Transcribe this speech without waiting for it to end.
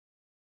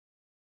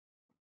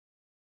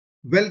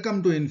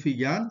Welcome to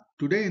infyGyan.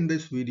 Today in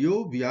this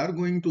video, we are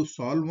going to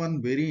solve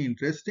one very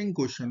interesting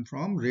question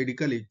from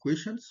radical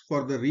equations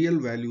for the real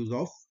values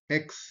of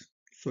x.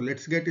 So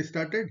let's get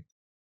started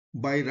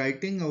by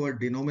writing our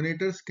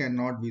denominators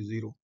cannot be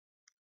 0.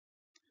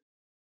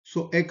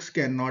 So x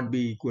cannot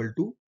be equal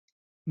to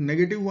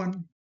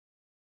 -1.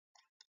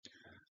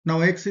 Now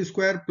x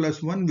square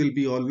plus 1 will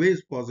be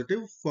always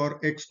positive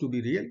for x to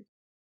be real.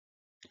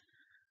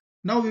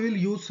 Now we will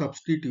use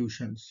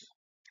substitutions.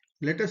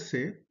 Let us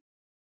say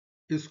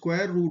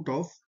square root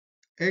of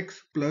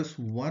x plus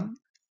 1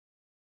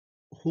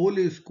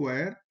 whole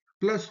square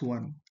plus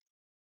 1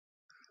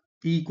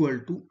 equal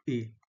to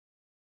a,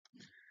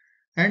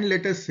 and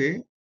let us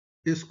say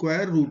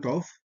square root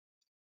of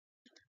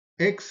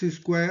x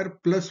square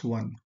plus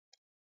 1,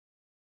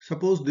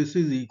 suppose this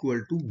is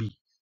equal to b.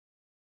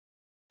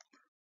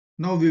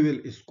 Now we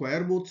will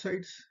square both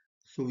sides,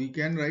 so we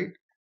can write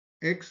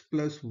x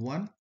plus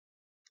 1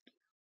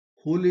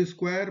 whole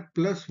square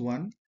plus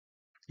 1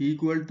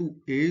 equal to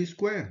a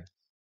square,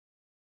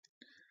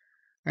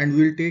 and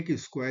we'll take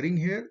squaring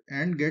here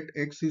and get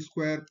x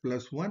square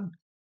plus 1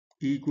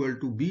 equal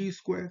to b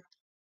square.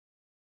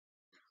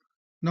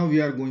 Now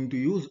we are going to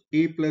use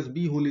a plus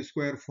b whole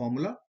square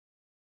formula.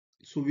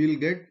 So we'll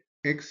get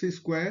x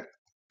square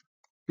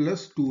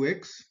plus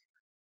 2x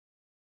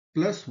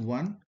plus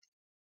 1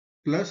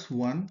 plus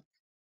 1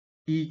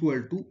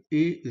 equal to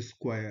a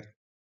square.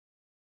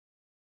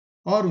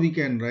 Or we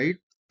can write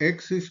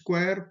x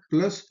square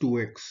plus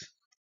 2x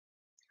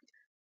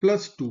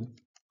plus 2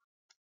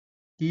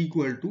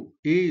 equal to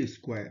a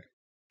square.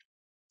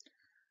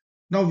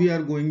 Now we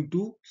are going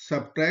to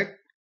subtract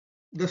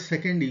the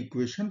second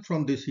equation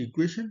from this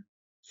equation.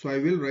 So I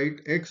will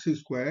write x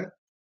square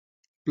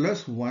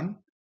plus 1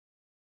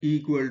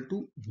 equal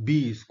to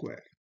b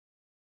square.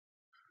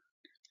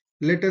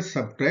 Let us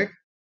subtract.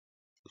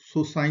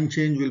 So sign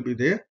change will be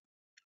there.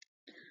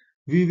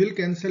 We will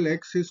cancel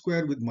x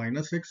square with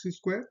minus x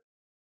square.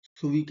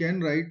 So we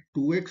can write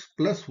 2x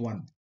plus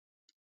 1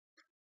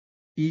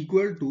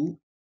 equal to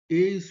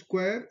a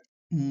square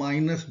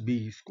minus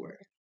b square.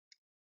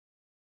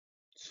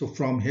 So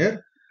from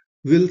here,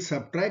 we'll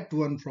subtract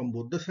 1 from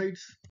both the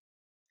sides.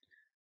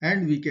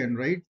 And we can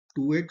write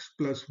 2x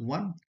plus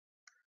 1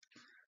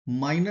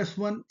 minus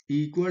 1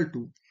 equal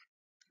to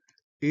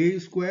a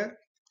square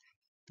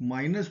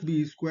minus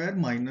b square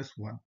minus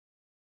 1.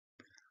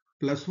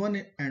 Plus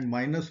 1 and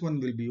minus 1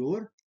 will be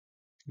over.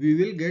 We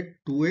will get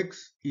 2x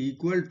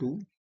equal to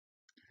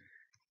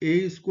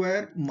a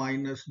square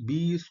minus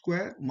b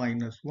square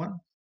minus 1.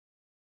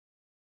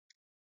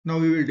 Now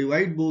we will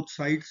divide both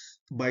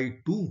sides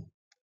by 2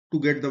 to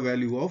get the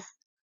value of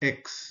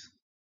x.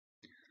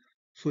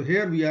 So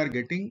here we are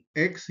getting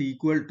x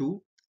equal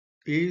to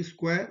a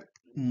square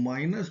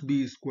minus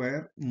b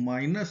square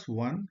minus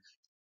 1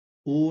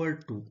 over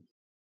 2.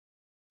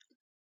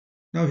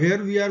 Now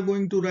here we are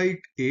going to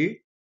write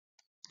a,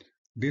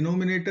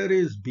 denominator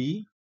is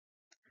b,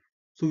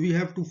 so we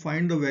have to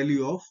find the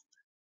value of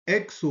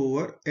x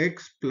over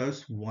x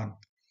plus 1.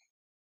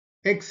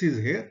 X is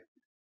here,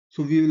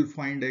 so we will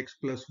find x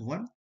plus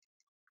 1.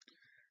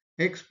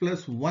 X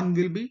plus 1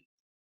 will be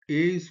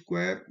a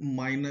square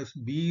minus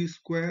b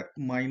square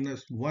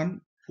minus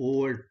 1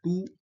 over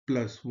 2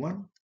 plus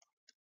 1.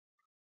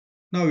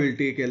 Now we'll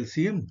take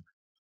LCM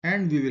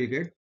and we will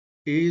get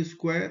a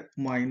square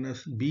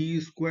minus b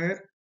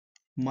square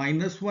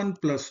minus 1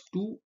 plus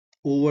 2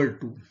 over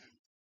 2.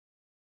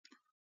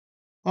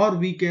 Or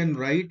we can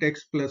write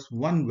x plus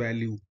 1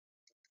 value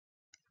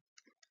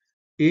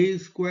a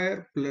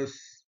square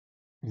plus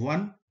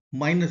 1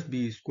 minus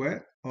b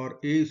square, or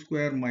a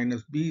square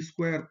minus b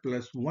square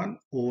plus 1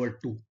 over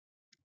 2.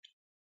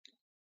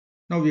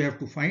 Now we have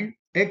to find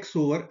x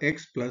over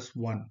x plus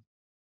 1.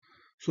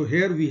 So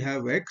here we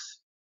have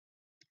x.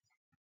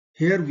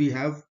 Here we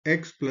have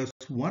x plus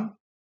 1.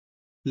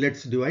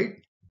 Let's divide.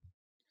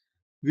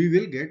 We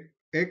will get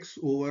x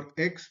over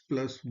x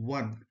plus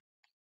 1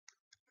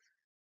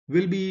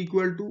 will be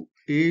equal to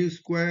a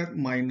square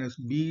minus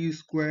b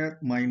square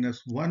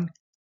minus 1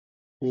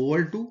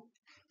 over 2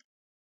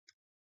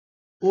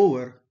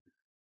 over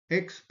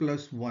x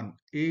plus 1,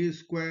 a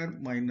square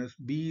minus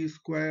b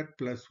square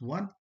plus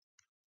 1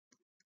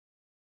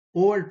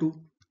 over 2.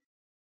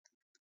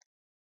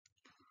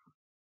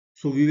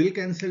 So we will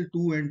cancel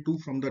 2 and 2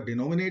 from the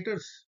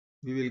denominators.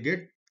 We will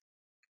get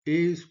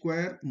a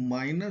square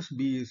minus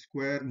b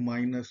square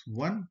minus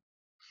 1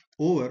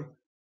 over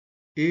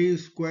a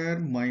square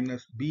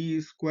minus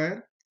b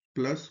square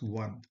plus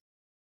 1.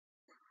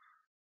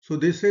 So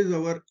this is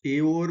our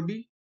a over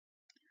b,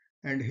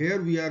 and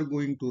here we are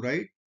going to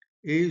write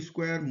a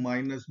square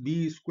minus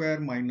b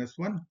square minus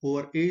 1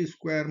 over a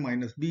square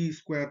minus b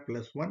square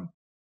plus 1.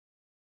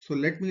 So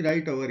let me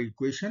write our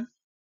equation.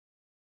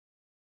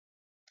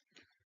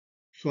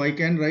 So I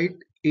can write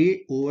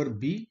a over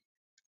b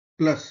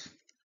plus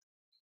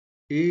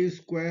a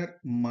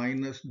square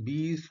minus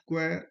b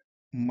square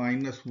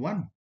minus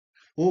 1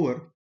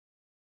 over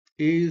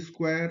a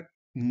square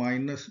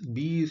minus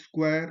b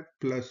square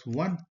plus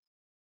 1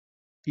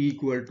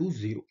 equal to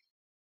 0.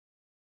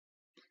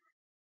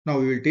 Now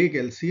we will take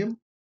LCM.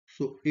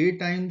 So a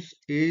times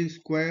a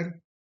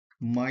square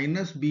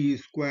minus b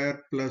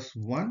square plus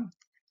 1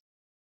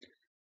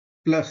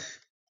 plus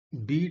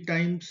b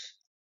times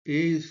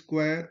a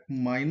square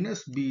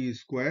minus b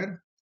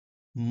square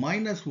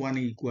minus 1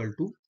 equal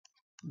to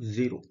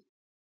 0.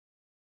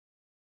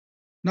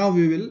 Now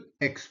we will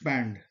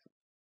expand.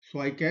 So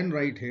I can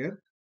write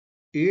here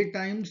a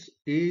times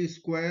a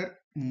square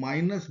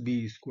minus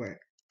b square.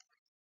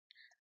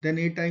 Then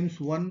a times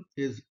 1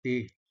 is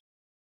a.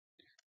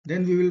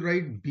 Then we will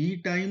write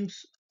b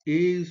times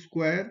a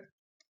square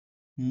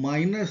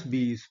minus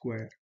b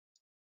square.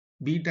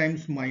 B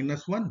times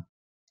minus 1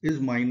 is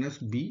minus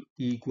b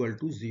equal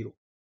to 0.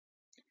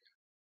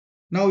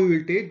 Now we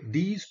will take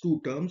these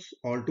two terms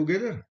all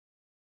together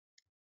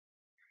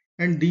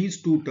and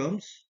these two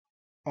terms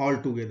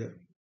all together.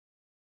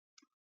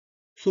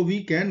 So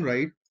we can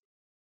write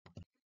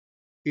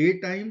a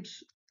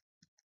times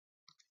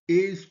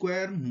a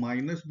square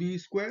minus b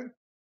square.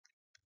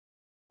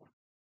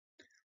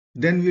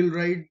 Then we'll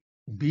write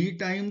b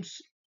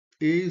times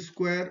a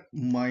square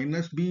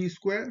minus b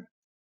square.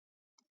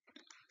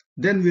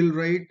 Then we'll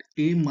write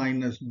a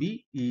minus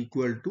b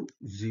equal to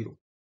 0.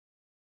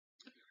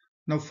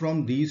 Now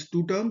from these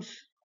two terms,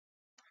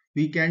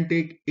 we can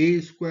take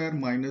a square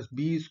minus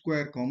b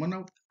square common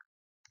out.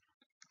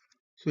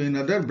 So in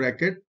other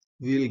bracket,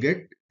 we will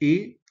get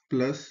a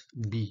plus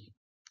b.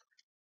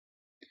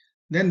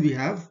 Then we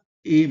have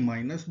a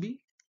minus b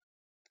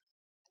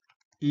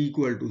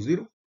equal to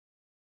 0.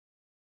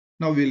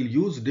 Now we'll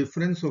use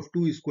difference of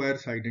two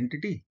squares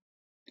identity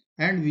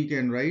and we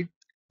can write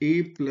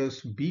a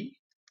plus b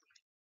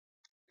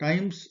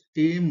times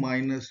a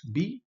minus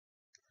b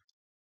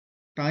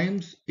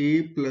times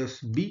a plus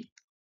b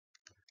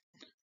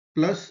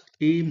plus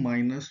a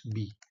minus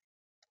b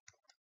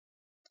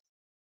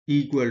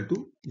equal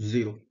to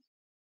 0.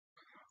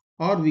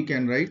 Or we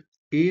can write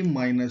a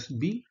minus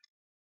b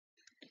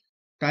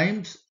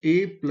times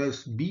a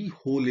plus b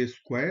whole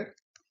square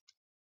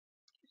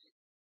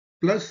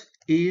plus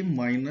a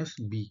minus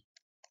b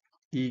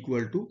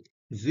equal to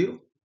 0.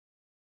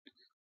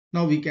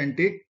 Now we can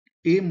take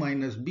a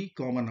minus b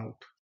common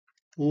out,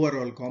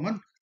 overall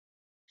common.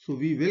 So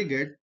we will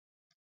get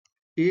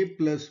a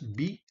plus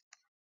b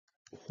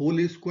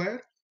whole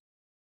square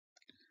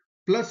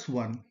plus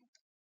 1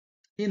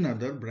 in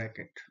other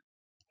bracket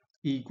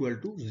equal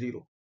to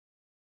 0.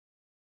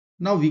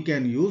 Now we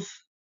can use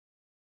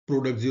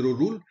product 0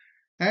 rule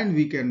and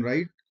we can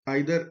write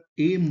either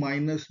a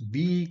minus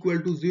b equal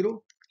to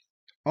 0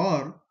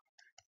 or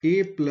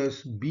a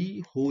plus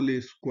b whole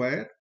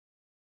square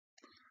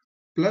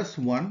plus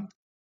 1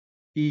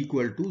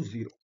 equal to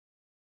 0.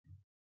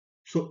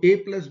 So a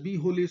plus b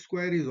whole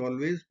square is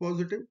always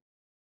positive.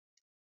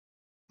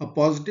 A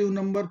positive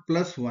number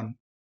plus 1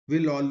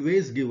 will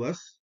always give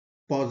us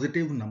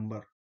positive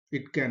number.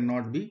 It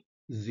cannot be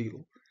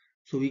 0.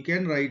 So we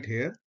can write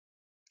here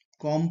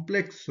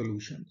complex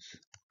solutions.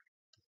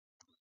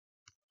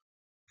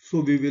 So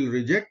we will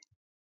reject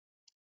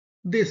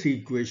this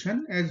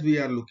equation as we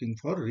are looking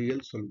for real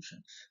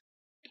solutions.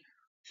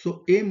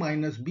 So a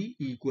minus b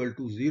equal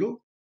to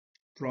 0.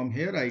 From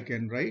here I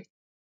can write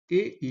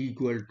a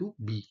equal to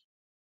b.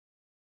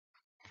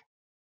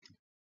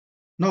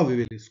 Now we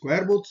will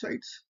square both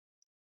sides.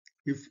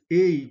 If a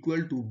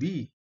equal to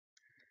b,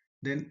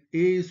 then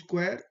a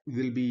square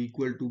will be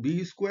equal to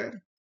b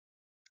square.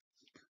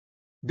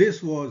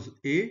 This was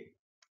a,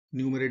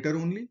 numerator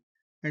only,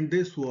 and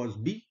this was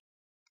b.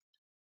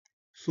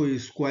 So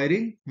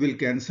squaring will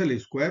cancel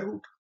square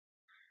root.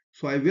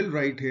 So I will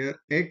write here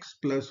x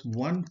plus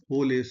 1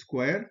 whole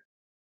square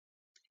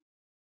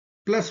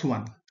plus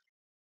 1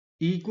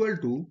 equal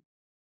to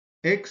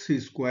x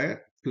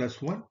square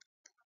plus 1.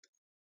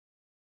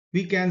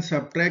 We can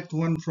subtract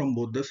 1 from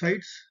both the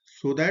sides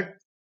so that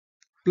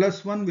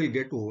plus 1 will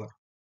get over.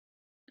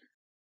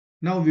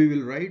 Now we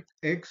will write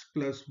x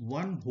plus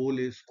 1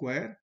 whole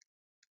square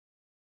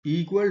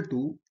equal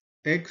to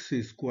x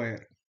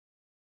square.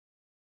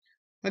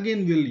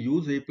 Again we will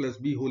use a plus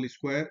b whole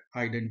square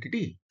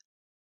identity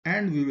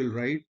and we will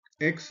write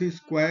x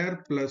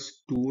square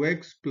plus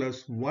 2x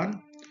plus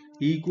 1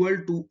 equal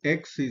to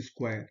x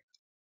square.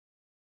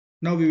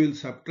 Now we will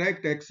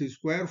subtract x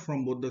square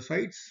from both the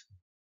sides.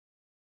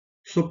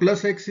 So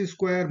plus x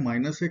square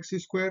minus x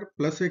square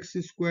plus x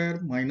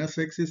square minus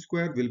x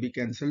square will be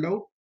cancelled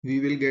out. We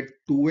will get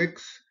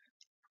 2x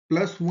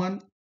plus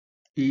 1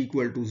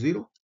 equal to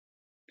 0.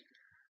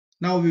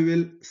 Now we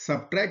will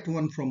subtract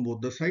 1 from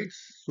both the sides.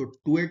 So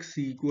 2x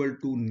equal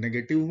to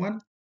negative 1.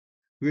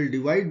 We will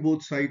divide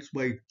both sides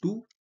by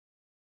 2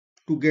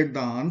 to get the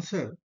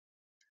answer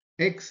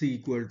x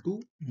equal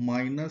to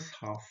minus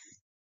half.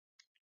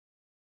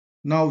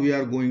 Now we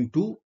are going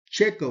to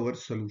check our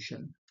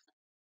solution.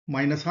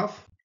 Minus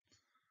half.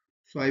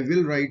 So I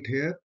will write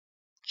here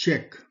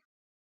check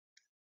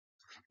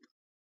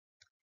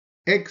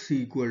x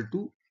equal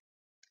to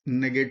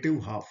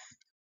negative half.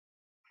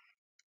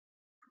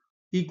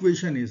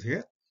 Equation is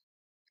here.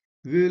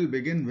 We will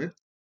begin with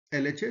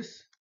LHS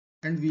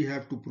and we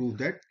have to prove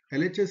that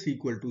LHS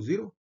equal to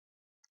 0.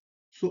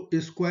 So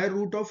square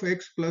root of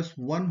x plus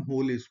 1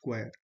 whole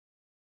square.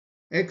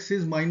 X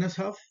is minus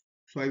half.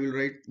 So I will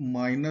write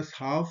minus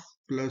half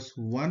plus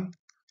 1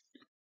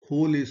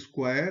 whole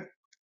square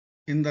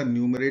in the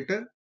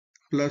numerator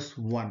plus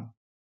 1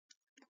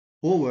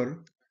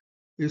 over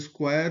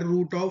square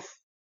root of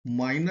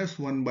minus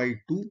 1 by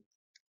 2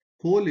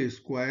 whole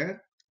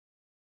square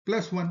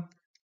plus 1.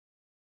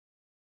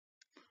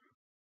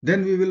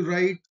 Then we will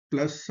write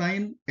plus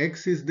sign,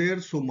 x is there,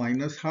 so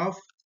minus half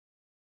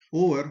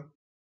over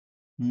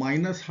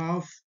minus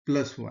half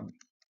plus 1.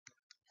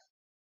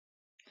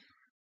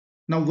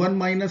 Now 1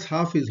 minus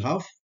half is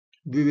half.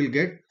 We will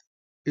get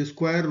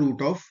square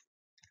root of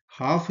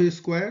half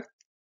square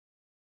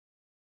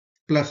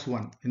plus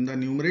 1 in the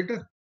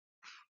numerator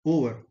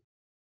over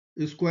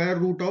square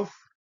root of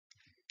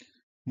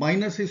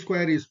minus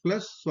square is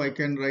plus, so I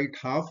can write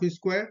half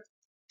square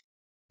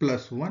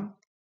plus 1.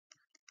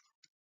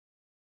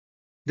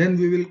 Then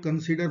we will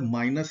consider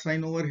minus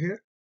sign over here,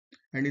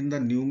 and in the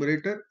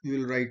numerator we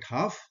will write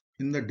half.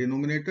 In the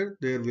denominator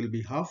there will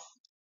be half.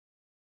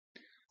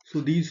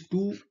 So these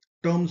two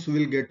terms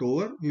will get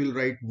over. We will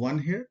write 1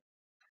 here.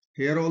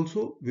 Here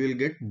also we will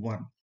get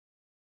 1.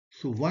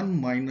 So 1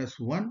 minus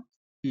 1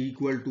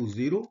 equal to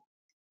 0,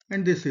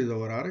 and this is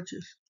our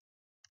RHS.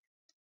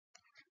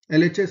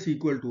 LHS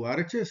equal to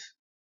RHS.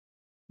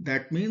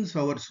 That means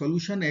our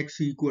solution x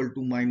equal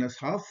to minus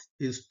half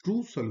is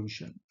true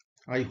solution.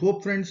 I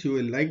hope friends you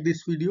will like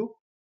this video.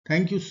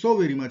 Thank you so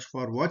very much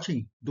for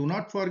watching. Do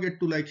not forget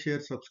to like, share,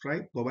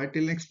 subscribe. Bye bye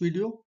till next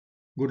video.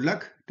 Good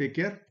luck. Take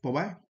care. Bye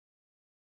bye.